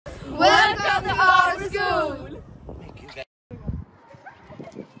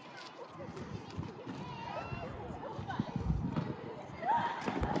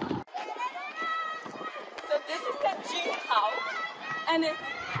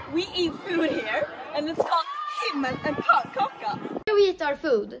we eat food here, and it's called himmel and pannkaka. Here we eat our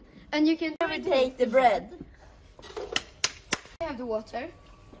food, and you can... Here we take the bread. We have the water.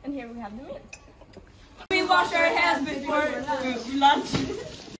 And here we have the milk. We wash our hands before lunch.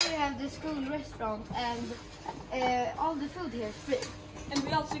 We have the school restaurant, and all the food here is free. And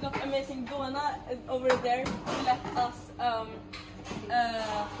we also got amazing Donna over there to let us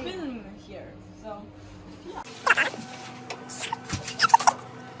film here. So, yeah.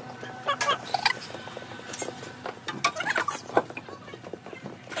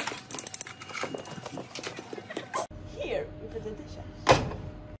 Here we put the dishes. This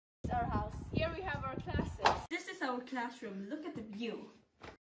is our house. Here we have our classes. This is our classroom. Look at the view.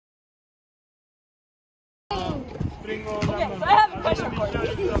 Okay, so I have a question for you.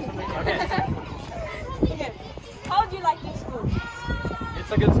 Okay. How do you like this school?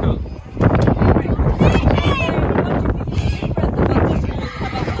 It's a good school.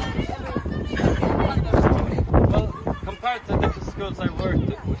 Well, compared to the schools I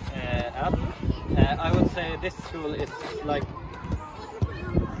worked at, I would say this school is like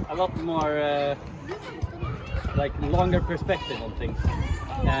a lot more like longer perspective on things.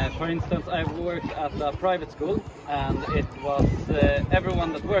 For instance, I worked at a private school, and it was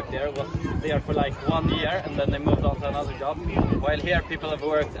everyone that worked there was there for like 1 year, and then they moved on to another job. While here, people have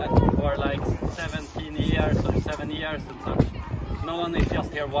worked for like 17 years or 7 years and such. No one is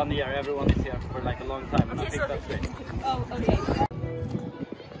just here 1 year; everyone is here for like a long time, and I think that's great. Oh, okay.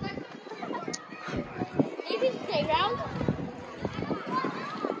 Is it playground?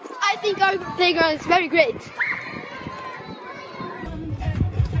 I think our playground is very great.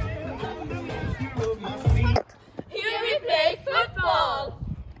 Here we play football.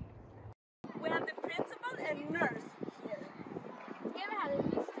 We have the principal and nurse here. Here we have the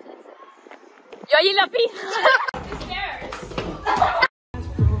music lessons. Jag gillar pizza!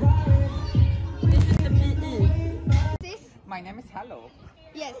 This is the PE. My name is Hello.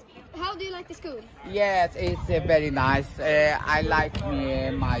 Yes. How do you like the school? Yes, it's very nice. I like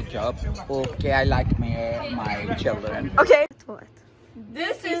my job. Okay, I like my children. Okay.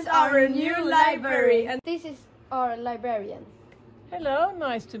 This is our new library. And This is our librarian. Hello,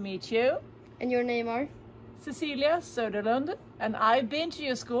 nice to meet you. And your name are? Cecilia Söderlund, and I've been to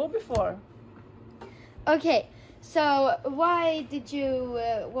your school before. Okay, so why did you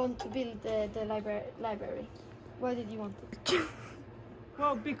want to build the library? Why did you want it?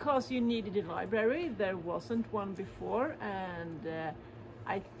 Well, because you needed a library. There wasn't one before, and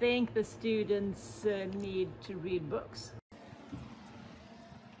I think the students need to read books.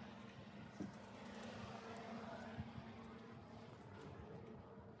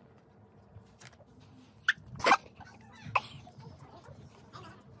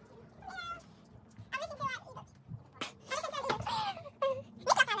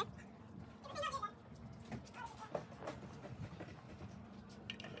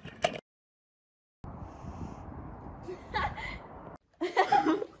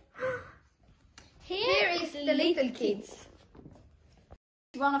 Here is the little kids.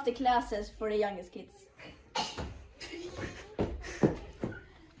 one of the classes for the youngest kids.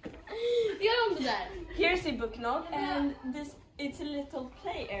 Here's a book note, and it's a little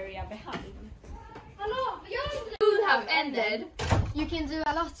play area behind. School have ended. You can do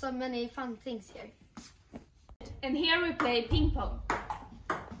a lot of many fun things here. And here we play ping pong.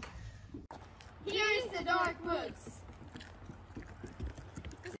 Here is the dark woods.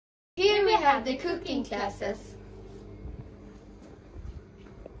 Here we have the cooking classes.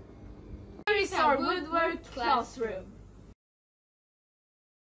 Here is our woodwork classroom.